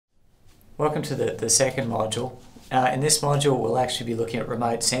Welcome to the second module. In this module we'll actually be looking at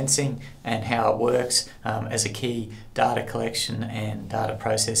remote sensing and how it works as a key data collection and data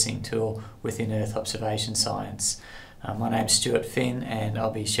processing tool within Earth observation science. My name's Stuart Finn and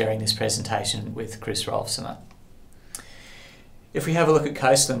I'll be sharing this presentation with Chris Rolfsomer. If we have a look at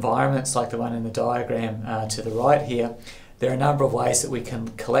coastal environments like the one in the diagram to the right here, there are a number of ways that we can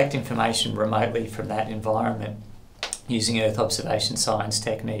collect information remotely from that environment using Earth observation science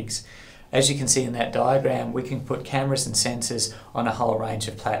techniques. As you can see in that diagram, we can put cameras and sensors on a whole range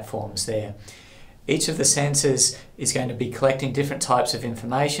of platforms there. Each of the sensors is going to be collecting different types of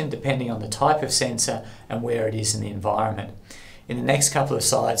information depending on the type of sensor and where it is in the environment. In the next couple of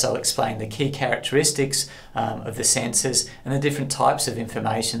slides I'll explain the key characteristics of the sensors and the different types of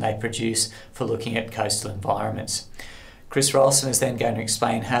information they produce for looking at coastal environments. Chris Rolfsomer is then going to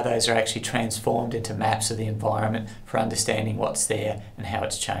explain how those are actually transformed into maps of the environment for understanding what's there and how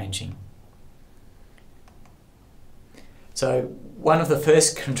it's changing. So one of the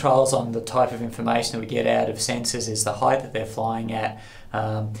first controls on the type of information that we get out of sensors is the height that they're flying at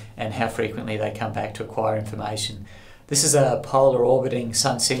and how frequently they come back to acquire information. This is a polar orbiting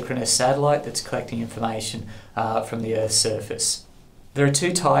sun-synchronous satellite that's collecting information from the Earth's surface. There are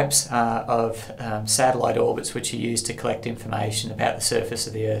two types of satellite orbits which are used to collect information about the surface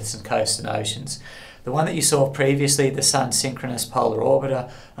of the Earth's and coasts and oceans. The one that you saw previously, the sun-synchronous polar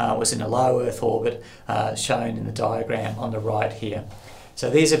orbiter, was in a low Earth orbit shown in the diagram on the right here. So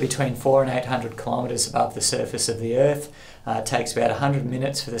these are between 400 and 800 kilometres above the surface of the Earth. It takes about 100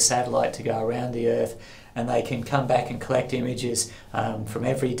 minutes for the satellite to go around the Earth, and they can come back and collect images from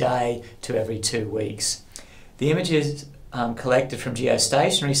every day to every 2 weeks. The images collected from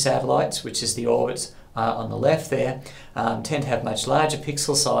geostationary satellites, which is the orbits on the left there, tend to have much larger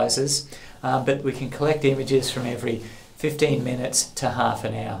pixel sizes, but we can collect images from every 15 minutes to half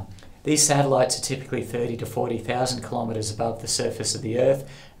an hour. These satellites are typically 30 to 40,000 kilometres above the surface of the Earth,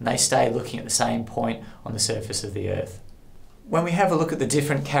 and they stay looking at the same point on the surface of the Earth. When we have a look at the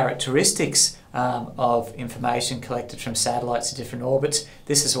different characteristics of information collected from satellites at different orbits,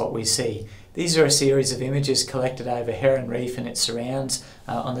 this is what we see. These are a series of images collected over Heron Reef and its surrounds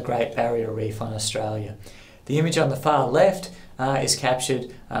on the Great Barrier Reef on Australia. The image on the far left is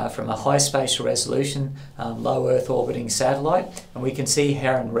captured from a high spatial resolution low Earth orbiting satellite, and we can see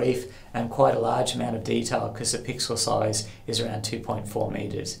Heron Reef and quite a large amount of detail because the pixel size is around 2.4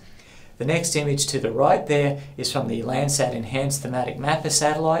 metres. The next image to the right there is from the Landsat Enhanced Thematic Mapper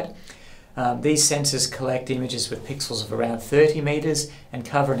satellite. These sensors collect images with pixels of around 30 metres and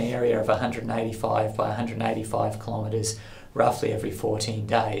cover an area of 185 by 185 kilometres roughly every 14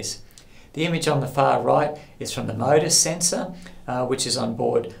 days. The image on the far right is from the MODIS sensor, which is on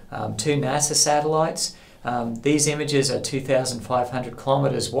board two NASA satellites. These images are 2,500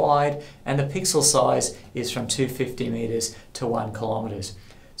 kilometres wide and the pixel size is from 250 metres to 1 kilometres.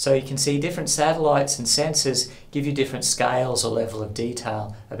 So you can see different satellites and sensors give you different scales or level of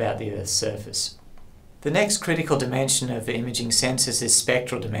detail about the Earth's surface. The next critical dimension of imaging sensors is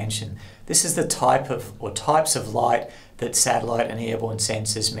spectral dimension. This is the type of or types of light that satellite and airborne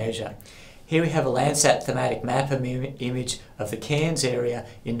sensors measure. Here we have a Landsat Thematic Mapper image of the Cairns area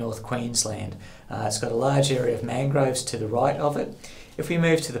in North Queensland. It's got a large area of mangroves to the right of it. If we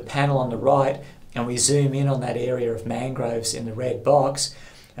move to the panel on the right and we zoom in on that area of mangroves in the red box,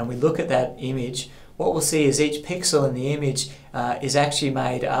 and we look at that image, what we'll see is each pixel in the image is actually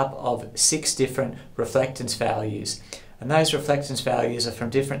made up of 6 different reflectance values. And those reflectance values are from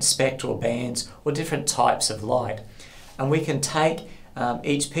different spectral bands or different types of light. And we can take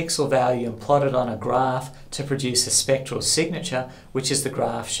each pixel value and plot it on a graph to produce a spectral signature, which is the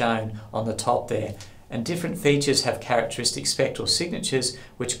graph shown on the top there. And different features have characteristic spectral signatures,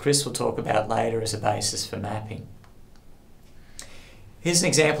 which Chris will talk about later as a basis for mapping. Here's an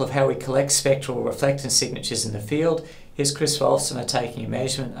example of how we collect spectral reflectance signatures in the field. Here's Chris Rolfsomer taking a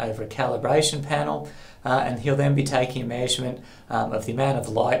measurement over a calibration panel, and he'll then be taking a measurement of the amount of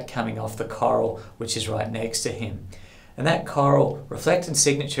light coming off the coral which is right next to him. And that coral reflectance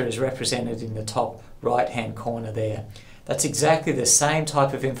signature is represented in the top right hand corner there. That's exactly the same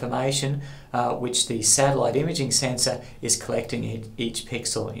type of information which the satellite imaging sensor is collecting each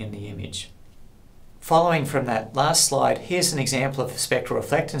pixel in the image. Following from that last slide, here's an example of spectral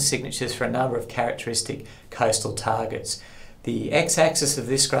reflectance signatures for a number of characteristic coastal targets. The x-axis of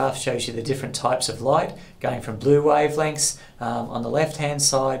this graph shows you the different types of light, going from blue wavelengths on the left-hand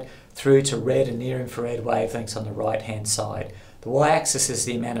side through to red and near-infrared wavelengths on the right-hand side. The y-axis is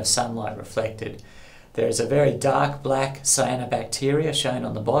the amount of sunlight reflected. There is a very dark black cyanobacteria shown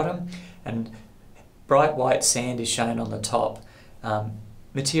on the bottom, and bright white sand is shown on the top.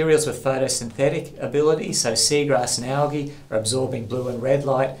 Materials with photosynthetic ability, so seagrass and algae, are absorbing blue and red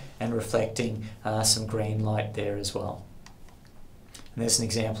light and reflecting some green light there as well. And there's an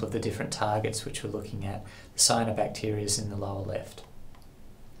example of the different targets which we're looking at. The cyanobacteria is in the lower left.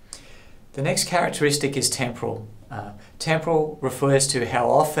 The next characteristic is temporal. Temporal refers to how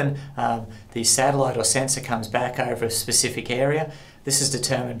often the satellite or sensor comes back over a specific area. This is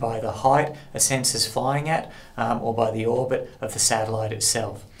determined by the height a sensor is flying at or by the orbit of the satellite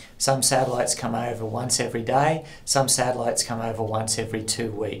itself. Some satellites come over once every day, some satellites come over once every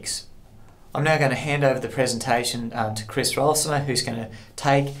 2 weeks. I'm now going to hand over the presentation to Chris Rolsoner, who's going to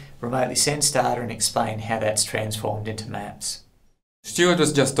take remotely sensed data and explain how that's transformed into maps. Stuart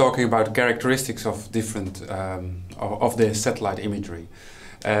was just talking about characteristics of different of the satellite imagery.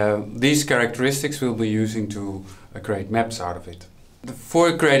 These characteristics we'll be using to create maps out of it.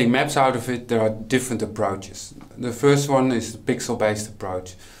 For creating maps out of it, there are different approaches. The first one is the pixel-based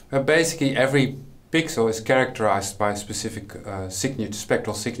approach, where basically every pixel is characterized by specific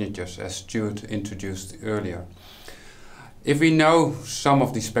spectral signatures, as Stuart introduced earlier. If we know some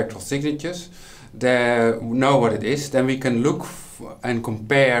of these spectral signatures, know what it is, then we can look and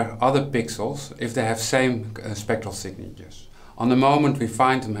compare other pixels if they have same spectral signatures. On the moment we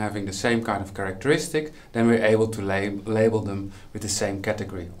find them having the same kind of characteristic, then we're able to label them with the same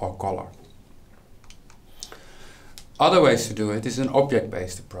category or color. Other ways to do it is an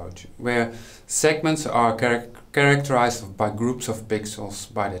object-based approach, where segments are characterized by groups of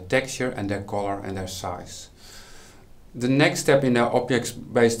pixels by their texture and their color and their size. The next step in our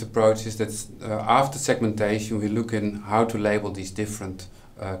object-based approach is that after segmentation we look in how to label these different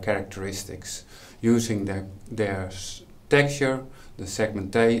characteristics using their texture,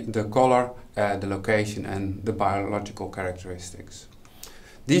 the color, the location and the biological characteristics.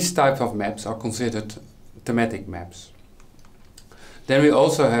 These types of maps are considered thematic maps. Then we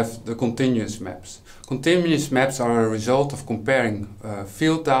also have the continuous maps. Continuous maps are a result of comparing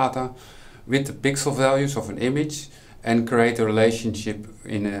field data with the pixel values of an image and create a relationship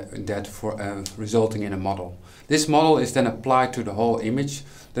resulting in a model. This model is then applied to the whole image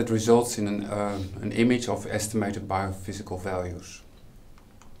that results in an image of estimated biophysical values.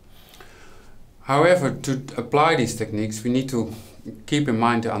 However, to apply these techniques we need to keep in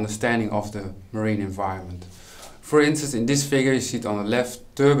mind the understanding of the marine environment. For instance, in this figure you see it on the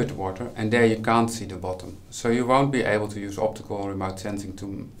left turbid water, and there you can't see the bottom. So you won't be able to use optical remote sensing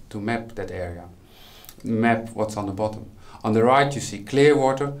to map that area. Map what's on the bottom. On the right you see clear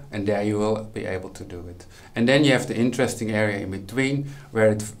water, and there you will be able to do it. And then you have the interesting area in between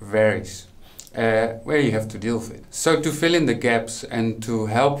where it varies, where you have to deal with it. So to fill in the gaps and to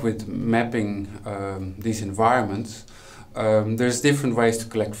help with mapping these environments, there's different ways to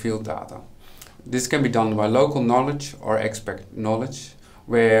collect field data. This can be done by local knowledge or expert knowledge,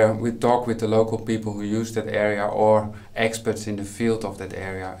 where we talk with the local people who use that area or experts in the field of that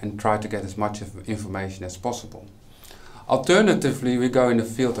area and try to get as much information as possible. Alternatively, we go in the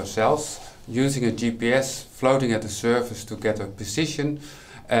field ourselves using a GPS floating at the surface to get a position,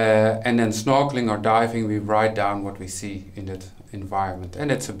 and then snorkeling or diving we write down what we see in that environment,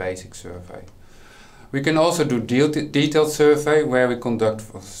 and it's a basic survey. We can also do detailed survey where we conduct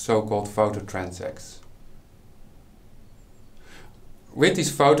so-called photo transects. With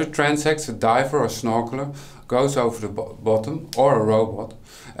these photo transects, a diver or snorkeler goes over the bottom, or a robot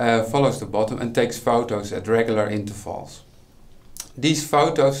follows the bottom and takes photos at regular intervals. These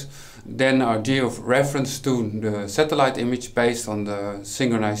photos then are geo-referenced to the satellite image based on the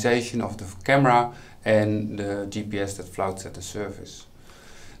synchronization of the camera and the GPS that floats at the surface.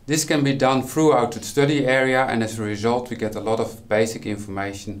 This can be done throughout the study area, and as a result we get a lot of basic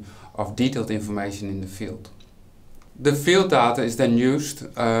information, detailed information in the field. The field data is then used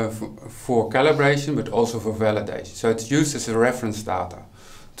for calibration but also for validation. So it's used as a reference data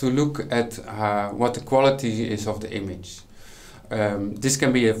to look at what the quality is of the image. This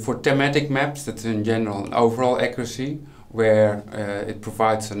can be for thematic maps, that's in general an overall accuracy, where it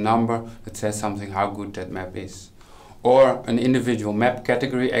provides a number that says something how good that map is. Or an individual map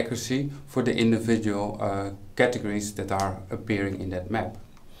category accuracy for the individual categories that are appearing in that map.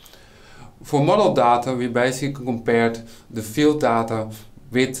 For model data, we basically compared the field data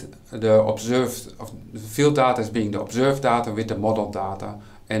with the field data as being the observed data with the model data,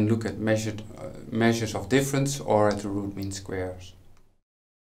 and look at measures of difference or at the root mean squares.